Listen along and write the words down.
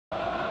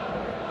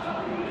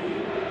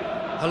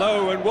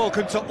Hello and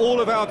welcome to all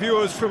of our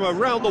viewers from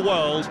around the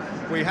world.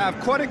 We have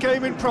quite a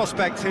game in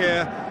prospect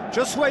here,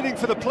 just waiting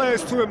for the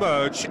players to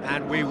emerge,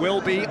 and we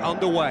will be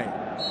underway.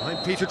 I'm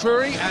Peter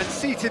Drury, and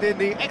seated in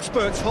the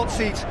experts' hot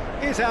seat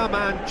is our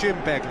man Jim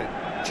Beglin.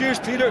 Cheers,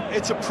 Peter.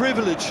 It's a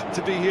privilege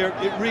to be here.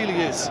 It really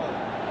is.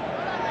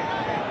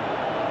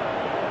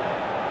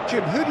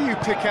 Jim, who do you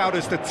pick out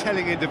as the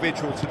telling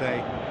individual today?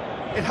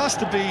 It has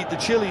to be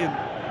the Chilean,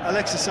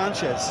 Alexis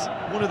Sanchez,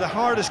 one of the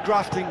hardest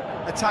grafting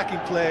attacking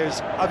players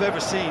I've ever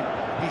seen.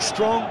 He's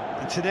strong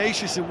and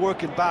tenacious in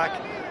working back,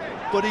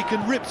 but he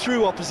can rip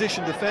through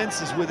opposition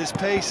defences with his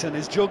pace and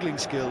his juggling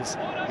skills.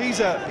 He's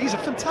a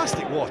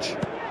fantastic watch.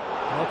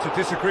 Not to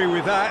disagree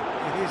with that.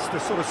 It is the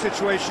sort of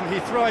situation he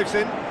thrives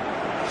in.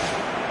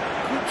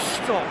 Good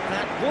stop,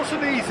 that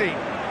wasn't easy.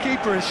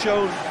 Keeper has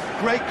shown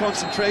great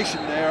concentration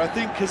there. I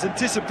think his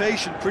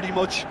anticipation pretty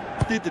much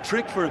did the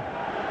trick for him.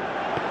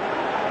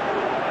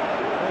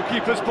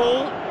 Keeper's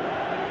ball.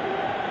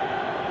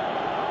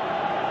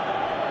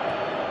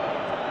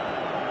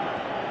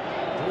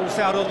 Ball's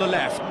out on the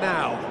left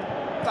now.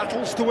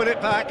 Battles to win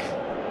it back.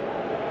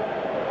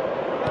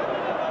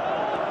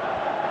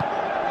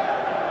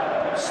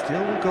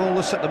 Still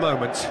goalless at the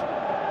moment.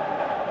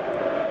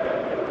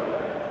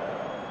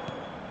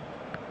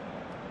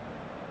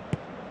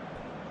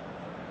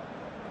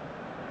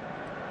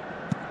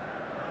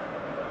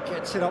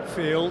 Gets it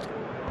upfield.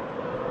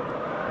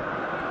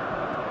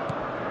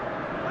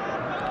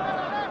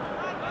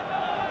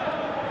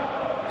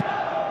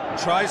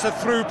 Tries a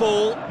through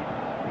ball.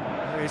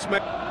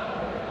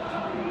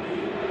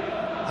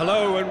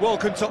 Hello and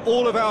welcome to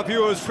all of our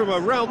viewers from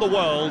around the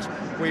world.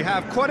 We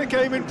have quite a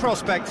game in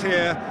prospect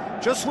here,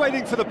 just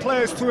waiting for the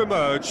players to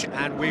emerge,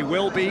 and we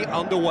will be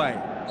underway.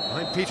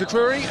 I'm Peter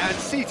Drury, and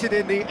seated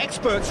in the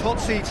experts' hot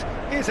seat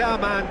is our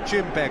man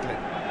Jim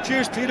Beglin.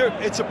 Cheers, Peter.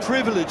 It's a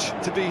privilege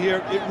to be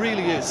here. It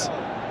really is.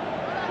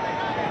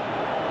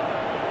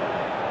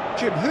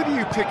 Jim, who do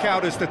you pick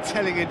out as the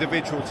telling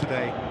individual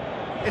today?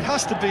 It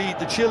has to be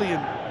the Chilean,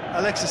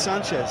 Alexis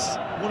Sanchez,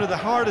 one of the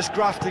hardest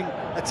grafting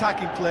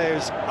attacking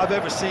players I've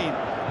ever seen.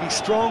 He's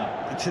strong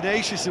and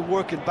tenacious in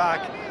working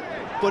back,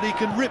 but he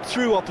can rip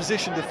through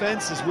opposition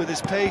defences with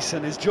his pace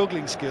and his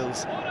juggling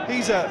skills.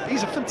 He's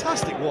a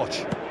fantastic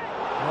watch.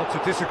 Not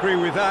to disagree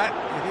with that.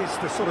 It is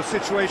the sort of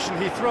situation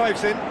he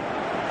thrives in.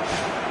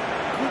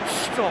 Good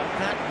stop,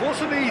 that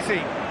wasn't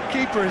easy.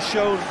 Keeper has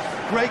shown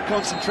great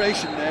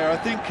concentration there. I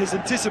think his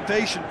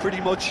anticipation pretty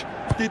much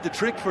did the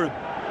trick for him.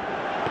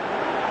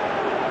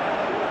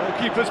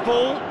 Keeper's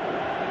ball.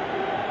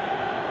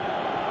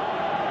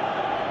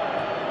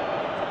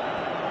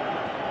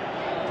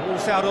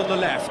 Ball's out on the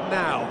left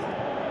now.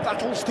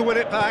 Battles to win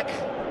it back.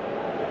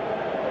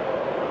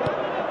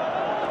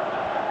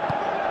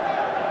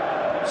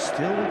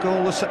 Still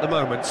goalless at the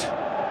moment.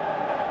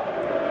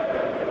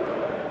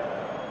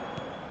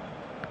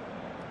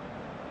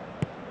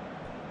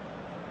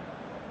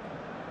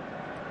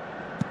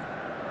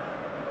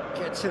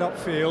 Gets it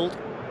upfield.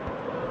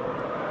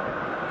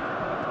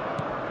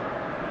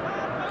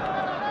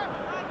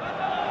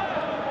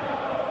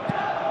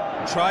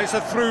 Tries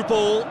a through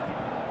ball.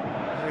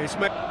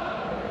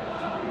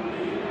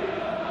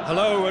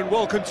 Hello and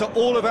welcome to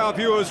all of our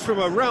viewers from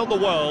around the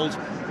world.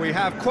 We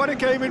have quite a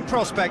game in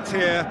prospect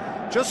here,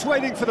 just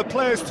waiting for the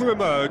players to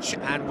emerge,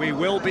 and we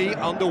will be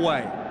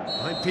underway.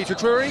 I'm Peter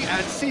Drury,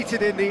 and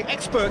seated in the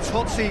experts'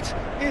 hot seat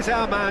is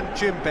our man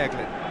Jim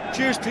Beglin.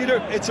 Cheers,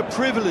 Peter. It's a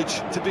privilege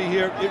to be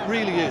here. It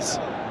really is.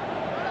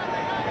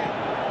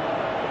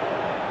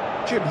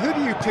 Jim, who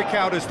do you pick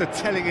out as the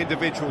telling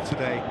individual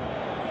today?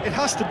 It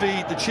has to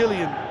be the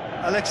Chilean,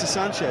 Alexis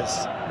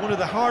Sanchez, one of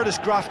the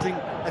hardest grafting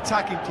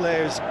attacking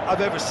players I've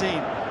ever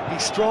seen.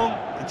 He's strong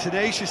and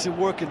tenacious in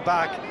working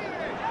back,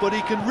 but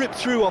he can rip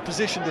through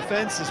opposition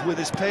defences with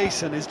his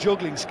pace and his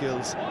juggling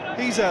skills.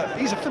 He's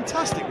a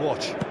fantastic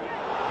watch.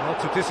 Not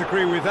to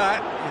disagree with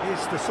that. It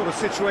is the sort of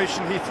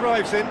situation he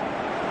thrives in.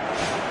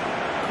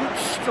 Good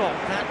stop,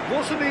 that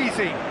wasn't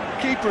easy.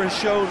 Keeper has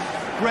shown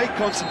great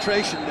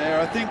concentration there.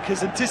 I think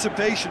his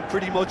anticipation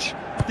pretty much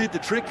did the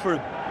trick for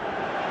him.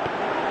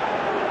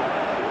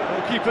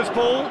 Keeper's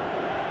ball.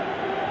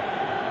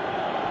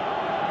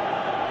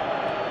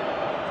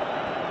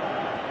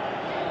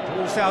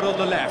 Ball's out on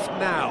the left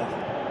now.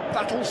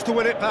 Battles to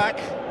win it back.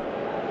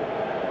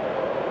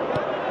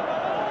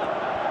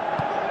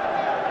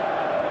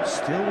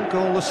 Still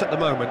goalless at the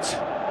moment.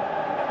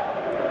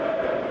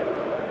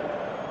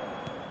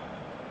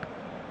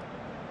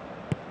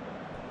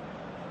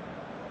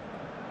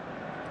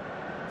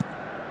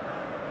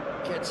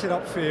 Gets it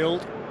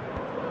upfield.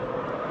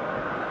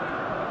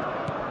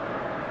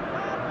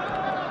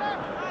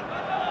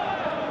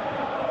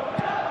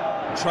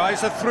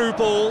 Tries a through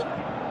ball.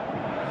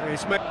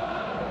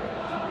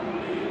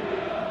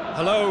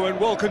 Hello and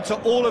welcome to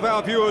all of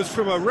our viewers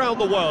from around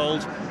the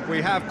world.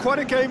 We have quite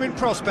a game in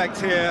prospect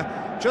here,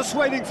 just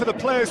waiting for the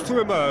players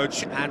to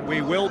emerge, and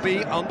we will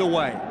be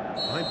underway.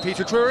 I'm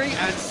Peter Drury,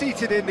 and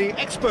seated in the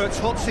experts'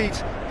 hot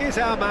seat is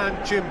our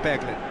man Jim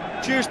Beglin.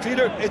 Cheers,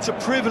 Peter. It's a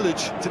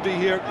privilege to be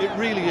here. It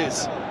really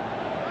is.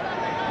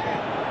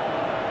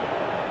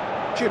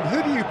 Jim,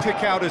 who do you pick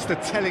out as the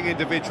telling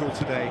individual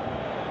today?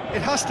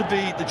 It has to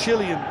be the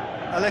Chilean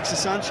Alexis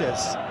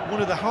Sanchez,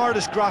 one of the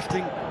hardest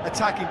grafting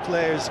attacking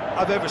players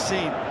I've ever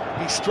seen.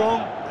 He's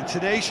strong and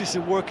tenacious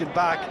in working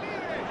back,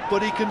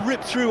 but he can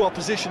rip through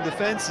opposition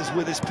defences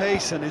with his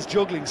pace and his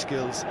juggling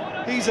skills.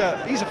 He's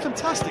a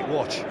fantastic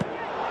watch.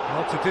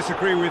 Not to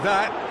disagree with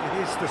that.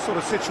 It is the sort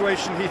of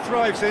situation he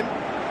thrives in.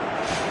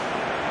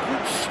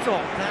 Good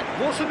stop,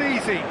 that wasn't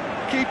easy.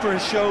 Keeper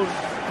has shown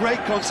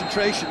great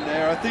concentration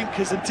there. I think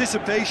his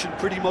anticipation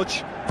pretty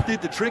much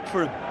did the trick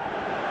for him.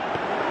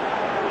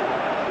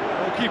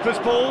 Keeper's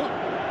ball.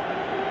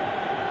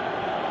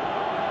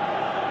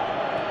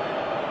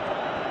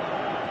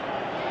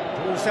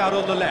 Ball's out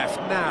on the left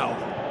now.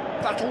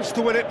 Battles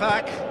to win it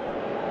back.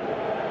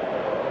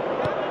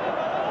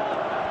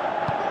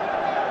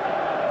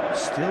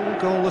 Still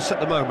goalless at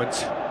the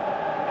moment.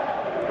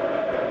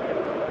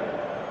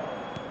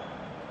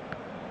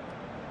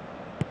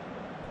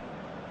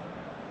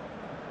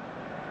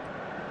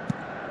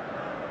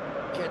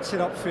 Gets it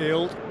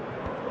upfield.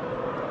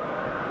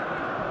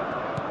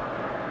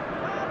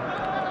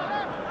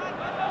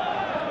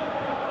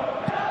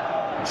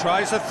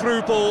 Tries a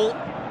through ball.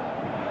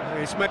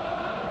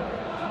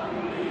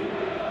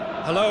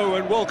 Hello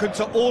and welcome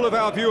to all of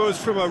our viewers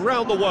from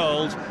around the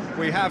world.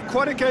 We have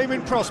quite a game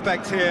in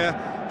prospect here,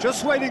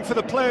 just waiting for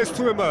the players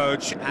to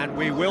emerge, and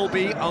we will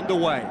be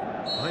underway.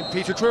 I'm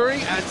Peter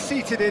Drury, and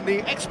seated in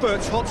the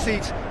experts' hot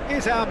seat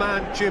is our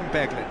man Jim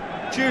Beglin.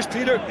 Cheers,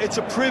 Peter. It's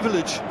a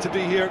privilege to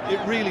be here. It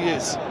really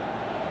is.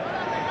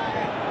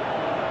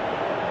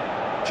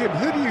 Jim,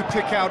 who do you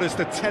pick out as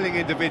the telling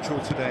individual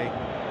today?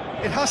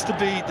 It has to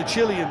be the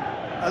Chilean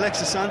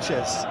Alexis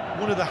Sanchez,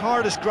 one of the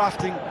hardest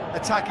grafting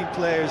attacking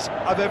players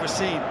I've ever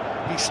seen.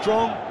 He's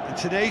strong and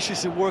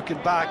tenacious in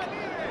working back,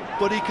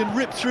 but he can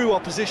rip through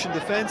opposition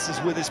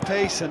defences with his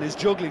pace and his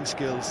juggling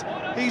skills.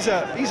 He's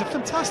a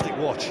fantastic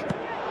watch.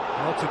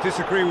 Not to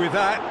disagree with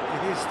that.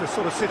 It is the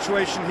sort of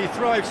situation he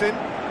thrives in.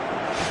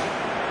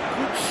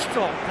 Good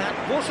stop,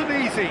 that wasn't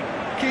easy.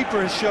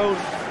 Keeper has shown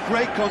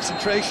great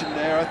concentration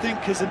there. I think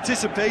his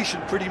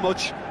anticipation pretty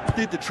much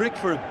did the trick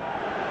for him.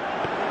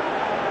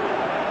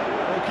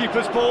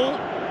 Keeper's ball.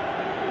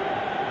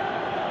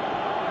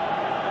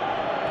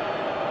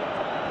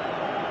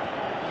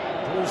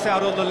 Ball's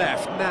out on the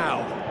left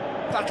now.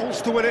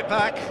 Battles to win it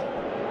back.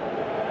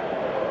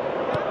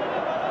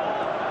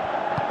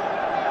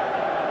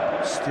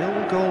 Still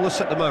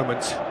goalless at the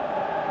moment.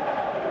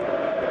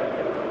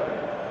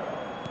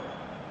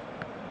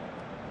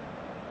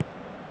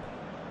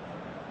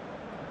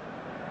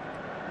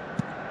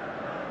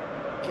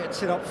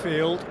 Gets it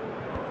upfield.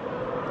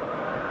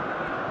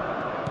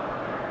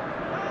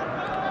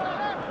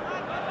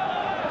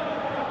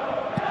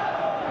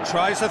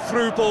 Tries a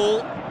through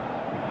ball.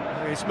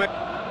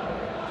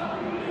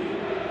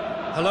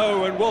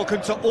 Hello and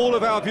welcome to all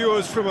of our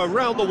viewers from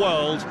around the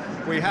world.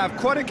 We have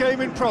quite a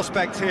game in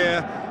prospect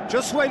here,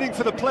 just waiting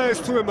for the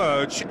players to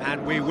emerge,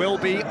 and we will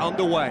be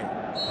underway.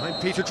 I'm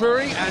Peter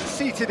Drury, and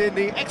seated in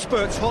the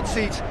experts' hot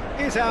seat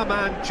is our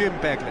man Jim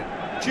Beglin.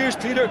 Cheers,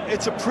 Peter.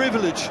 It's a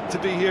privilege to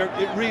be here.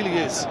 It really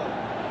is.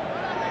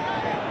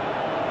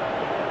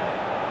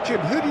 Jim,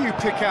 who do you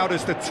pick out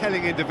as the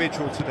telling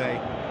individual today?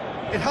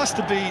 It has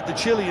to be the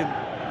Chilean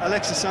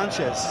Alexis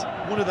Sanchez,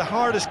 one of the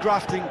hardest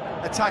grafting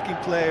attacking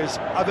players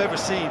I've ever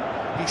seen.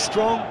 He's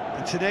strong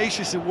and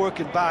tenacious in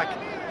working back,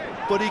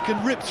 but he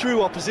can rip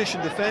through opposition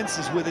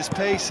defences with his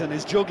pace and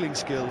his juggling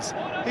skills.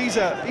 He's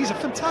a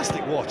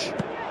fantastic watch.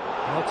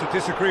 Not to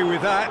disagree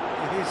with that.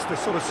 It is the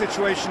sort of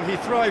situation he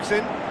thrives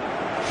in.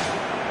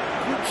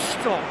 Good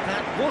stop,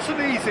 that wasn't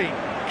easy.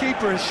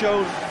 Keeper has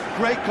shown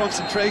great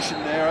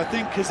concentration there. I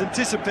think his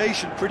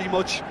anticipation pretty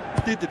much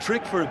did the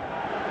trick for him.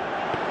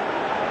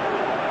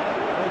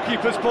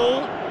 Keeper's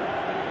ball.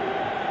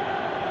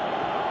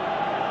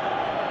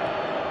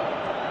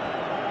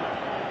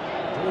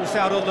 Ball's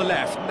out on the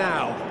left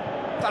now.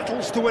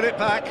 Battles to win it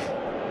back.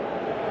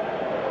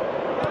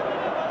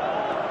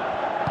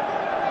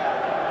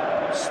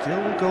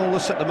 Still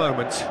goalless at the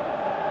moment.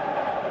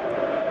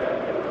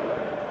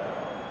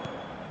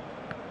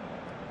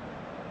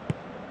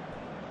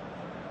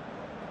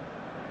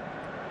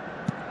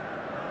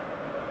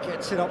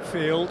 Gets it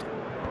upfield.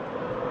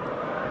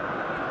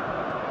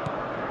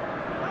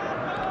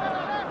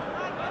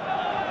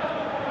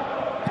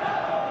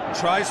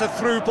 Tries a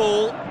through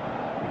ball.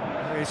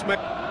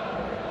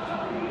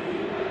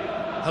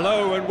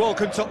 Hello and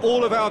welcome to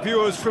all of our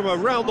viewers from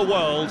around the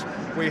world.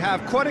 We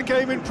have quite a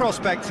game in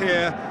prospect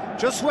here,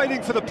 just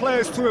waiting for the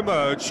players to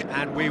emerge,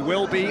 and we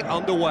will be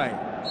underway.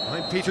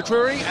 I'm Peter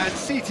Drury, and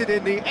seated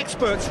in the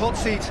experts' hot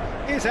seat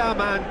is our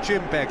man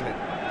Jim Beglin.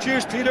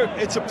 Cheers, Peter.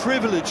 It's a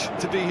privilege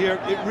to be here.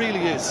 It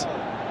really is.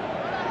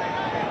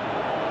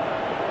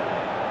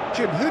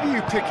 Jim, who do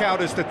you pick out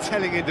as the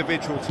telling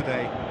individual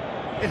today?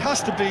 It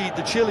has to be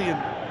the Chilean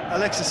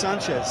Alexis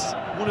Sanchez,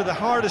 one of the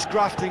hardest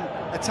grafting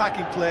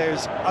attacking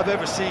players I've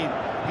ever seen.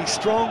 He's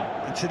strong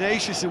and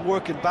tenacious in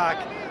working back,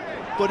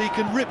 but he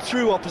can rip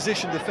through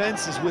opposition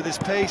defences with his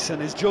pace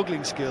and his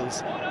juggling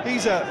skills.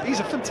 He's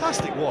a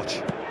fantastic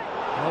watch.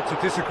 Not to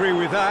disagree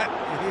with that.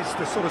 It is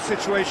the sort of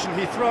situation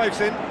he thrives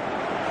in.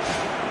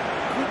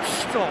 Good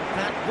stop.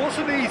 That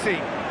wasn't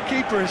easy.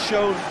 Keeper has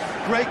shown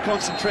great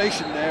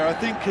concentration there. I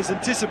think his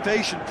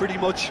anticipation pretty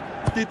much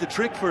did the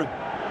trick for him.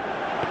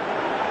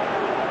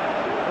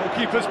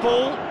 Goalkeeper's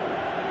ball.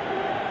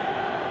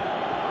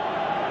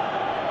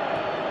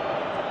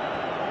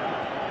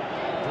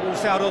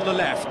 Ball's out on the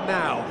left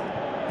now.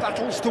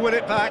 Battles to win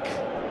it back.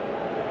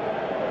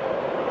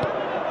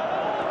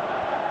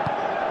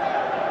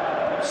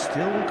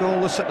 Still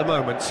goalless at the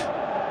moment.